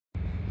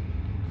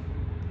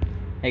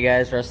Hey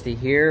guys, Rusty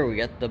here. We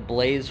got the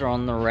Blazer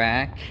on the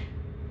rack.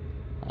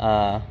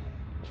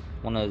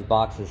 One of those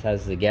boxes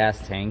has the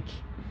gas tank.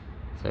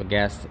 So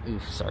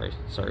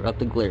sorry about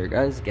the glare,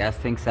 guys. Gas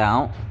tank's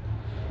out.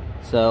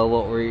 So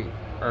what we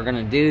are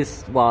gonna do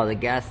while the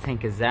gas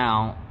tank is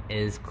out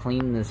is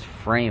clean this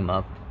frame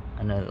up.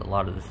 I know that a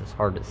lot of this is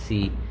hard to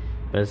see,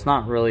 but it's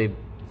not really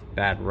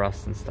bad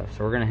rust and stuff.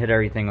 So we're gonna hit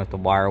everything with the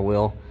wire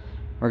wheel.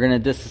 We're gonna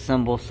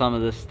disassemble some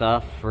of this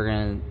stuff. We're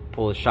gonna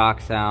pull the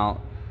shocks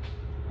out.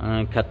 I'm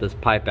gonna cut this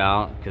pipe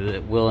out because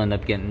it will end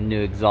up getting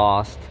new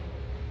exhaust.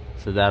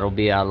 So that'll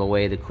be out of the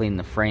way to clean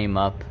the frame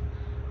up.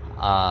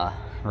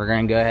 We're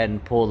gonna go ahead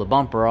and pull the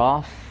bumper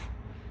off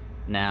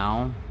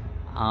now.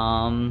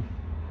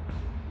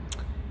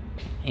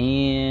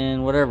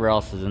 And whatever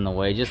else is in the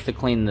way, just to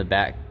clean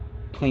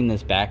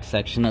this back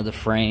section of the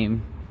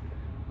frame.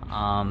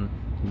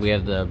 We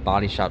have the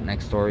body shop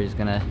next door. He's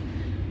gonna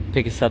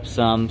pick us up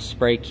some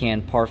spray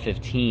can par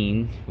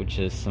 15, which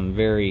is some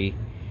very,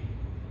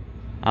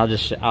 I'll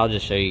just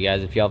show you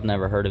guys if y'all have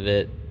never heard of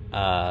it.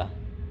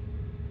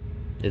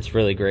 It's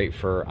really great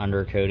for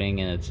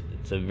undercoating, and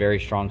it's a very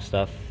strong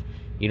stuff.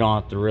 You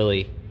don't have to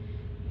really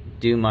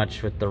do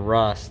much with the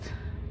rust.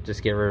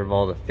 Just get rid of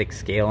all the thick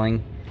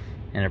scaling,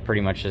 and it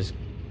pretty much just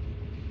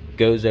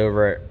goes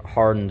over it,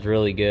 hardens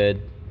really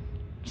good.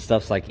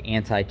 Stuff's like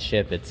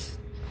anti-chip. It's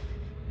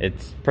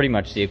pretty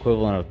much the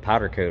equivalent of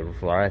powder coat,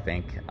 for what I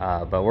think.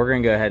 But we're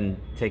gonna go ahead and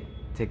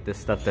take this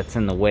stuff that's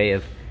in the way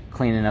of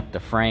cleaning up the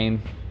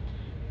frame.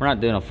 We're not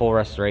doing a full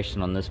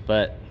restoration on this,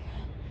 but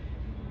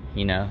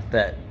you know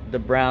that the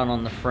brown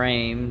on the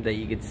frame that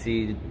you can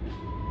see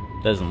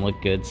doesn't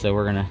look good. So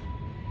we're gonna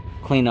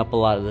clean up a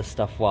lot of this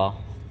stuff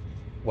while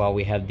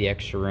we have the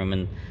extra room.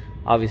 And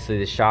obviously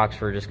the shocks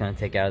we're just gonna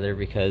take out of there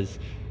because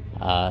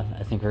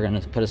I think we're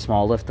gonna put a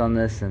small lift on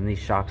this, and these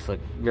shocks look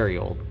very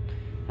old.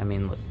 I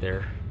mean, look,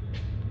 they're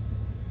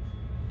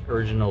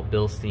original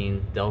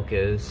Bilstein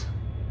Delcos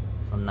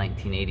from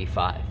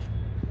 1985.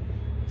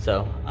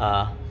 So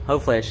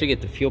hopefully I should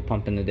get the fuel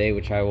pump in today,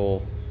 which I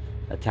will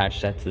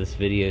attach that to this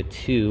video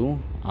too.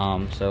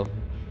 So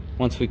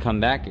once we come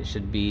back, it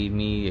should be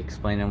me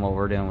explaining what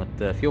we're doing with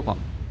the fuel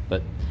pump.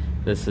 But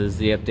this is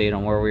the update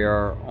on where we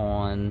are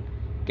on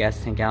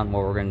gas tank out and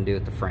what we're going to do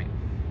with the frame.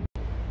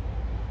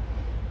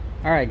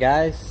 Alright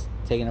guys,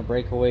 taking a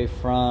break away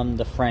from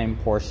the frame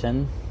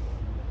portion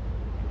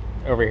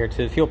over here to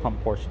the fuel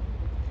pump portion.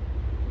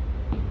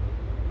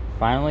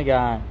 Finally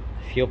got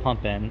fuel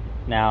pump in.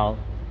 Now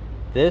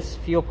this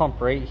fuel pump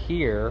right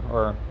here,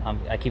 or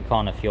I keep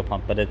calling it fuel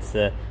pump, but it's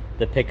the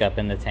pickup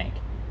in the tank.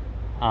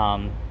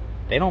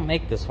 They don't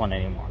make this one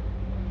anymore.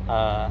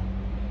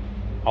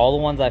 All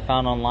the ones I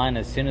found online,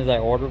 as soon as I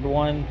ordered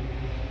one,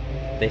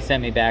 they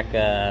sent me back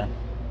a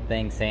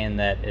thing saying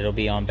that it'll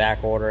be on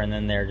back order, and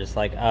then they're just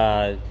like,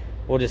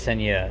 we'll just send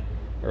you a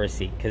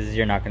receipt because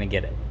you're not going to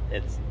get it.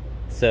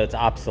 It's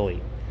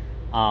obsolete.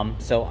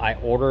 So I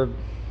ordered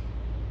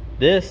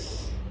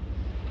this,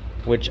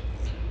 which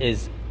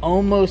is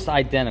almost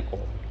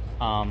identical.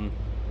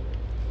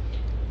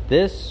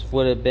 This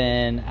would have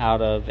been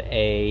out of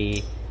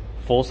a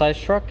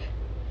full-size truck.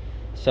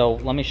 So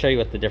let me show you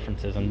what the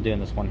difference is. I'm doing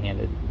this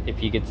one-handed.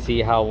 If you could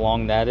see how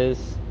long that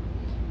is.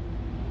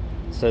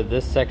 So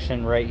this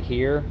section right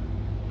here,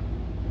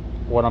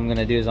 what I'm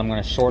gonna do is I'm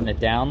gonna shorten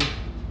it down,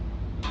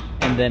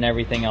 and then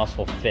everything else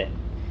will fit.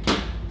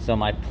 So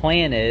my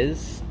plan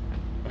is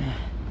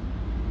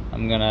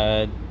I'm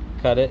gonna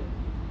cut it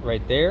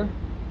right there,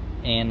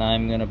 and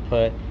I'm gonna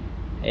put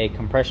a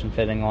compression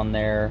fitting on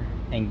there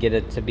and get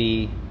it to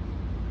be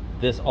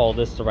all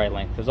this the right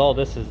length, because all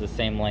this is the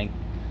same length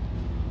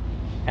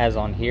as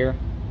on here.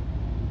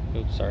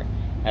 Oops, sorry,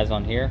 as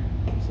on here.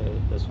 So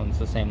this one's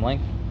the same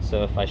length.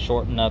 So if I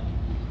shorten up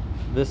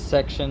this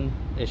section,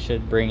 it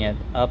should bring it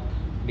up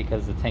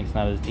because the tank's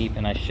not as deep,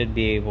 and I should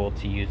be able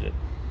to use it.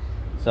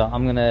 So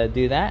I'm gonna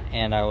do that,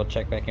 and I will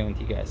check back in with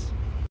you guys.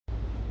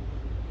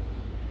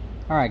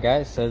 Alright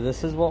guys, so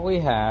this is what we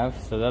have.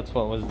 So that's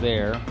what was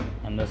there,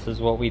 and this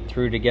is what we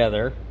threw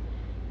together.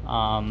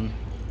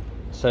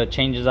 So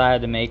changes I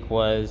had to make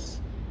was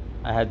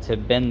I had to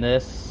bend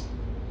this,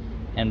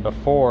 and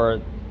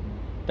before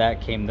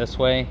that came this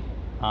way,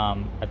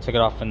 I took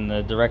it off in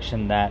the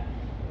direction that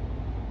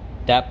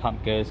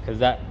pump goes, because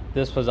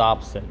this was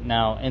opposite.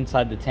 Now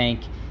inside the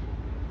tank,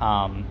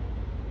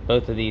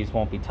 both of these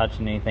won't be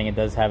touching anything. It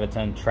does have its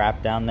own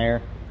trap down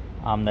there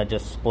that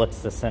just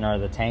splits the center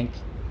of the tank.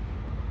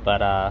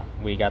 But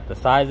we got the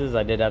sizes.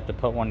 I did have to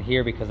put one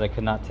here because I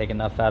could not take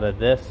enough out of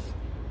this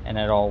and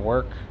it all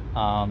work.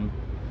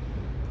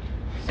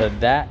 So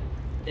that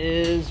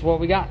is what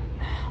we got.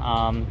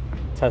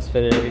 Test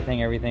fitted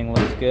everything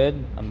looks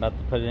good. I'm about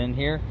to put it in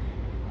here.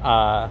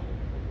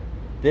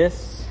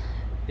 This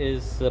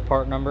is the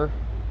part number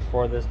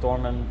for this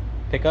Dorman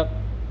pickup.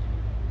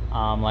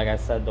 Like I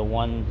said, the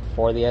one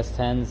for the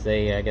S10s,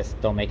 they I guess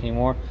don't make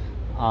anymore.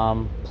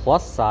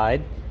 Plus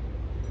side,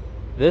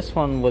 this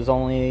one was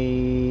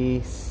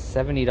only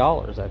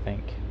 $70, I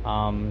think.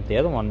 The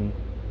other one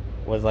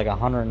was like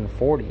 $140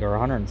 or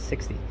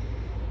 $160.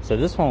 So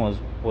this one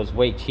was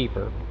way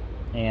cheaper,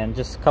 and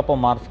just a couple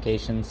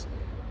modifications.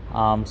 So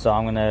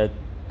I'm gonna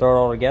throw it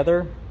all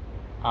together,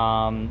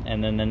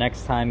 and then the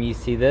next time you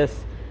see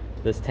this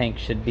tank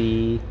should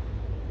be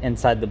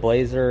inside the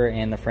Blazer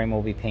and the frame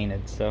will be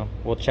painted. So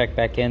we'll check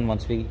back in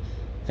once we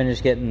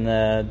finish getting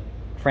the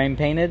frame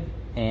painted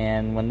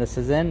and when this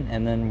is in,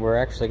 and then we're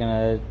actually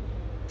gonna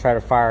try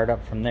to fire it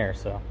up from there.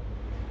 So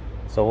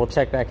we'll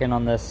check back in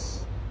on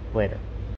this later.